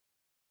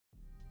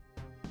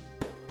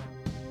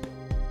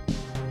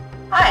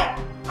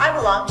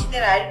belong to the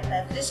United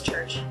Methodist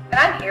Church, and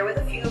I'm here with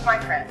a few of my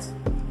friends.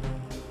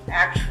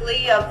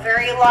 Actually, a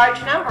very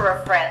large number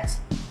of friends,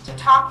 to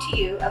talk to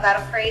you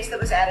about a phrase that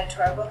was added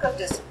to our Book of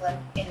Discipline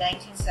in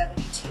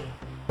 1972.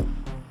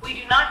 We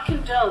do not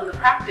condone the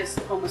practice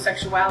of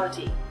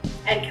homosexuality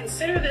and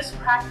consider this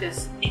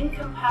practice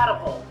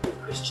incompatible with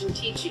Christian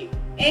teaching.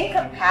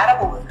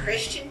 Incompatible with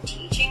Christian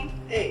teaching?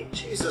 Hey,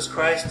 Jesus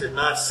Christ did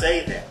not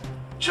say that.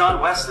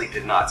 John Wesley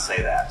did not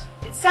say that.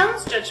 It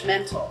sounds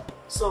judgmental.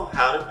 So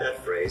how did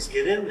that phrase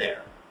get in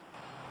there?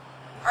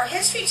 Our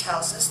history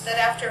tells us that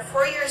after a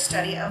 4-year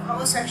study of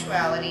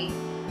homosexuality,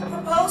 a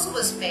proposal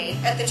was made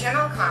at the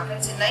General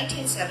Conference in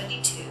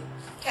 1972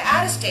 to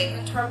add a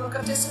statement to our Book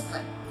of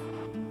Discipline.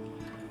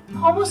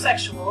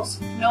 Homosexuals,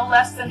 no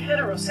less than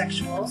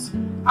heterosexuals,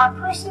 are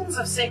persons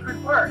of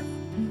sacred worth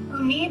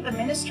who need the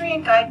ministry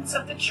and guidance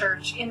of the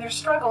Church in their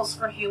struggles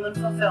for human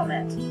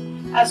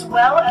fulfillment, as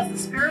well as the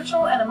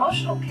spiritual and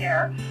emotional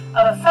care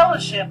of a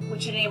fellowship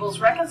which enables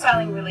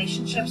reconciling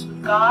relationships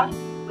with God,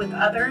 with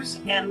others,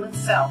 and with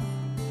self.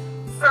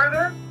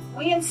 Further,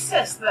 we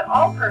insist that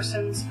all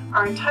persons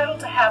are entitled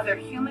to have their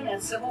human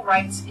and civil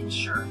rights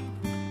ensured.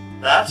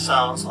 That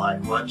sounds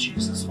like what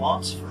Jesus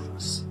wants for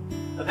us.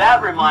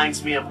 That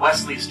reminds me of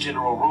Wesley's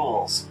general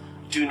rules.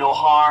 Do no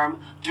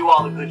harm, do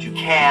all the good you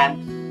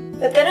can.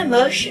 But then a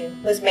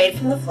motion was made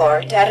from the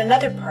floor to add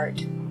another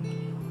part.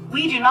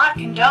 We do not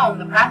condone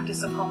the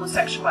practice of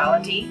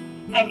homosexuality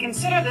and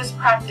consider this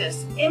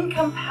practice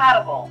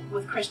incompatible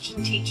with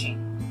Christian teaching.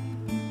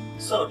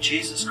 So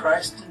Jesus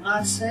Christ did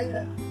not say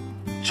that.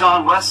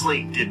 John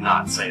Wesley did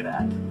not say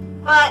that.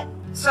 But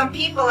some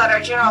people at our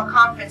General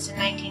Conference in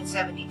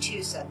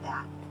 1972 said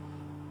that.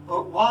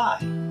 But why?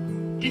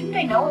 Didn't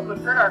they know it would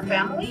hurt our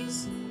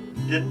families?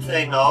 Didn't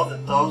they know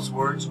that those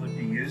words would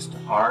be used to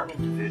harm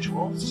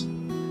individuals?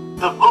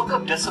 The Book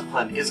of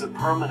Discipline isn't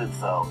permanent,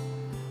 though.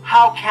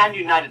 How can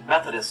United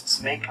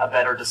Methodists make a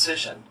better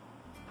decision?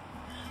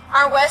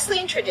 Our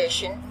Wesleyan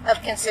tradition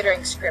of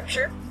considering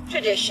Scripture,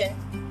 tradition,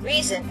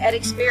 reason, and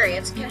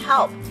experience can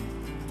help.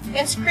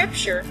 In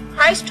Scripture,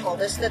 Christ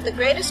told us that the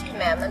greatest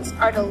commandments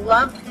are to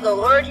love the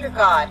Lord your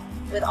God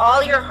with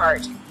all your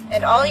heart,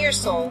 and all your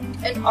soul,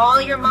 and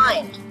all your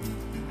mind,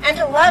 and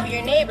to love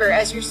your neighbor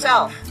as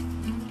yourself.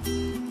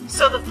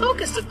 So the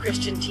focus of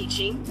Christian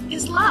teaching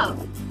is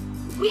love.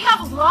 We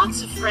have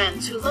lots of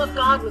friends who love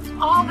God with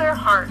all their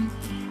heart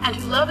and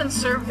who love and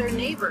serve their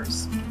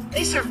neighbors.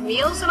 They serve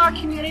meals in our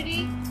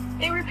community.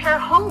 They repair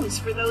homes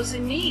for those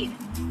in need.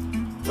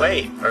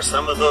 Wait, are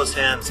some of those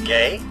hands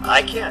gay?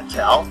 I can't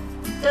tell.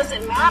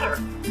 Doesn't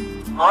matter.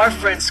 Our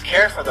friends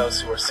care for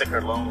those who are sick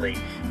or lonely.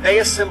 They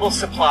assemble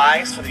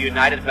supplies for the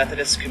United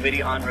Methodist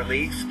Committee on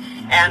Relief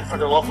and for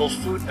the local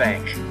food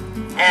bank.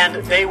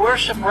 And they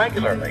worship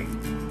regularly.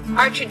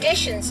 Our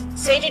traditions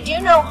say to do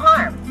no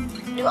harm,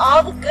 do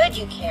all the good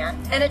you can,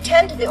 and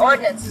attend to the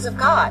ordinances of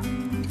God.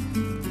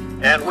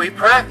 And we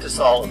practice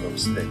all of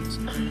those things.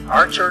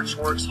 Our church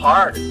works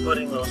hard at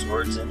putting those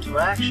words into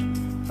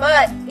action.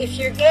 But if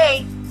you're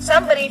gay,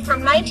 somebody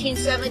from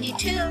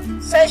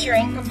 1972 says you're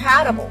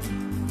incompatible.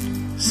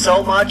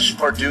 So much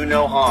for do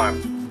no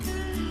harm.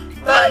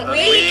 But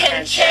we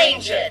can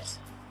change it.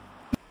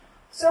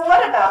 So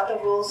what about the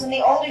rules in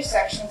the older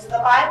sections of the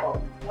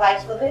Bible,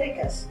 like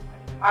Leviticus?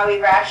 Are we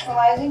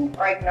rationalizing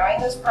or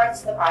ignoring those parts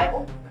of the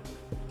Bible?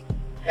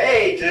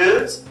 Hey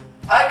dudes,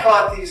 I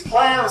caught these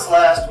clams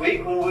last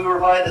week when we were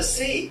by the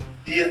sea.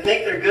 Do you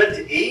think they're good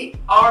to eat?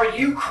 Are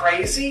you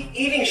crazy?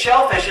 Eating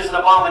shellfish is an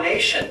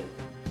abomination.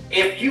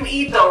 If you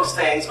eat those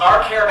things,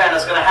 our caravan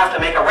is going to have to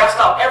make a rest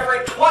stop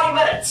every 20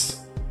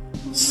 minutes.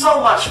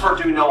 So much for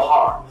do no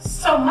harm.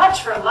 So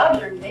much for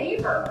love your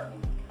neighbor.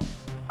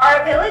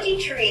 Our ability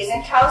to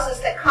reason tells us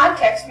that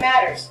context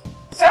matters.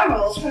 Some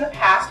rules from the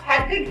past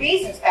had good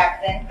reasons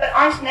back then, but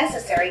aren't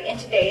necessary in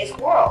today's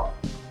world.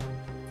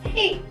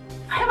 Hey,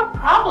 I have a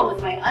problem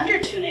with my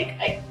undertunic.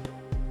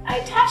 I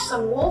attached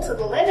some wool to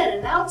the linen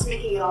and now it's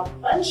making it all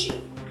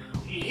bunchy.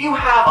 You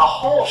have a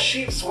whole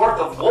sheep's worth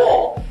of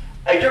wool.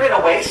 You're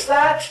going to waste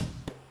that?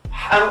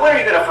 And where are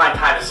you going to find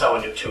time to sew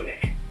a new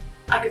tunic?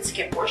 I could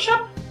skip worship.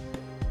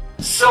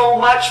 So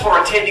much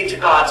for attending to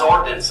God's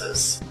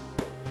ordinances.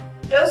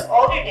 Those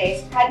older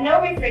days had no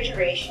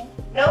refrigeration,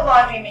 no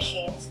laundry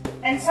machines,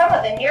 and some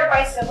of the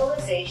nearby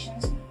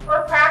civilizations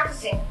were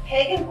practicing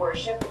pagan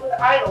worship with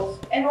idols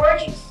and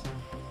orgies.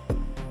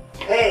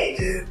 Hey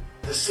dude,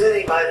 the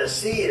city by the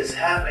sea is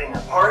having a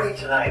party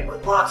tonight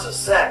with lots of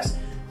sex.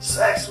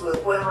 Sex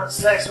with women,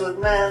 sex with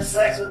men,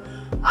 sex with...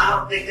 I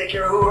don't think they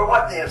care who or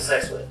what they have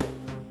sex with.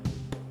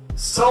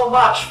 So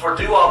much for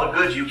do all the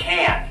good you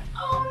can.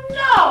 Oh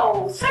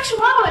no!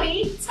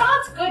 Sexuality is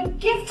God's good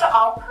gift to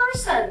all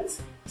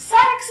persons.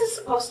 Sex is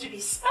supposed to be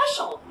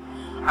special.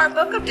 Our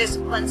Book of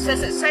Discipline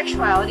says that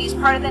sexuality is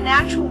part of the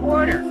natural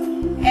order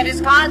and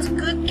is God's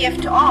good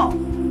gift to all.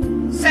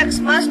 Sex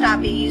must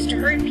not be used to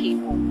hurt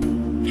people.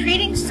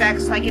 Treating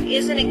sex like it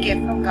isn't a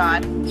gift from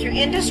God through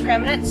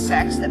indiscriminate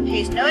sex that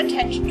pays no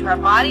attention to our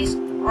bodies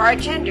or our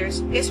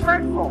genders is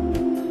hurtful.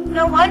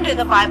 No wonder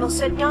the Bible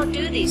said don't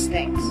do these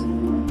things.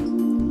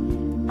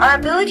 Our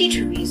ability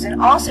to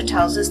reason also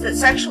tells us that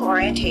sexual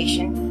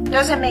orientation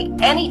doesn't make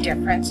any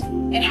difference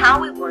in how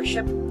we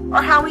worship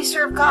or how we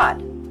serve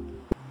God.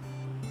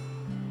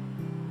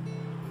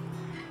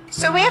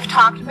 So we have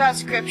talked about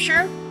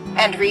Scripture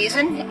and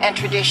reason and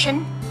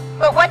tradition,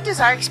 but what does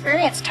our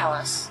experience tell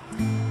us?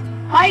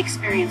 My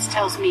experience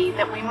tells me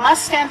that we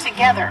must stand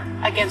together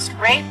against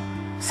rape,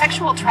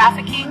 sexual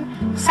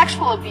trafficking,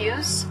 sexual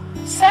abuse,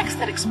 sex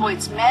that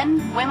exploits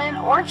men, women,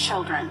 or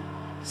children,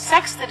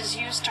 sex that is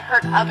used to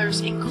hurt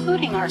others,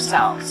 including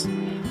ourselves.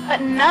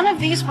 But none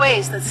of these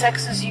ways that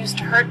sex is used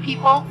to hurt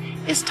people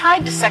is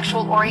tied to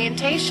sexual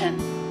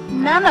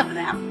orientation. None of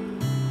them.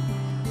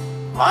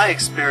 My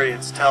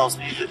experience tells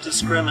me that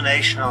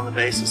discrimination on the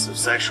basis of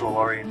sexual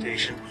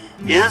orientation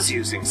is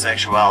using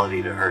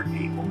sexuality to hurt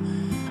people.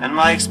 And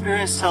my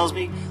experience tells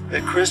me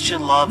that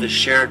Christian love is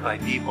shared by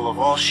people of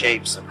all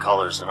shapes and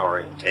colors and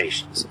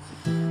orientations.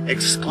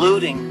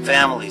 Excluding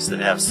families that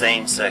have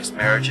same-sex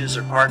marriages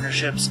or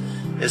partnerships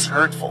is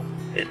hurtful.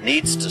 It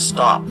needs to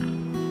stop.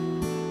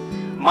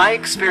 My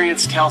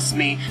experience tells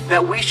me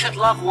that we should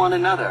love one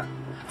another,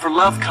 for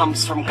love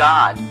comes from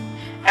God.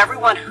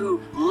 Everyone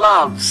who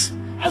loves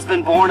has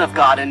been born of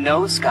God and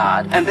knows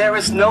God, and there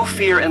is no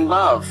fear in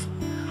love.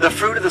 The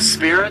fruit of the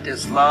Spirit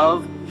is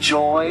love,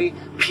 joy,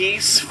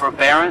 peace,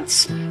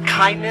 forbearance,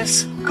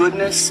 kindness,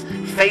 goodness,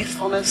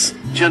 faithfulness,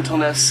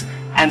 gentleness,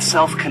 and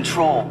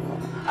self-control.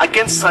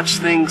 Against such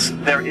things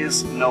there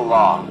is no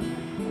law.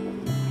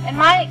 And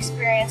my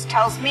experience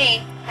tells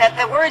me that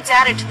the words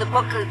added to the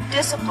Book of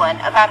Discipline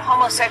about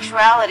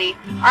homosexuality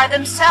are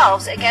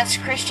themselves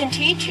against Christian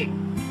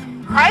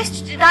teaching.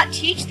 Christ did not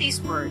teach these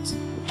words.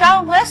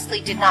 John Wesley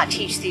did not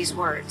teach these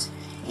words.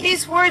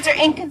 These words are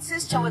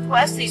inconsistent with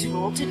Wesley's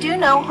rule to do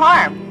no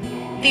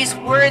harm. These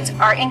words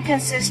are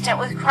inconsistent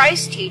with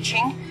Christ's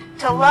teaching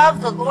to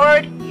love the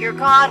Lord your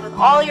God with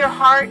all your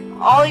heart,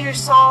 all your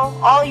soul,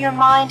 all your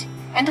mind,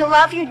 and to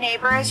love your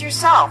neighbor as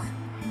yourself.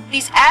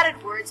 These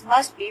added words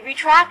must be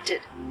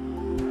retracted.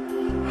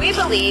 We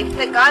believe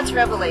that God's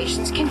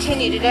revelations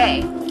continue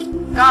today.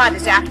 God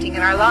is acting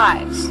in our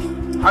lives.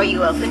 Are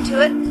you open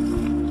to it?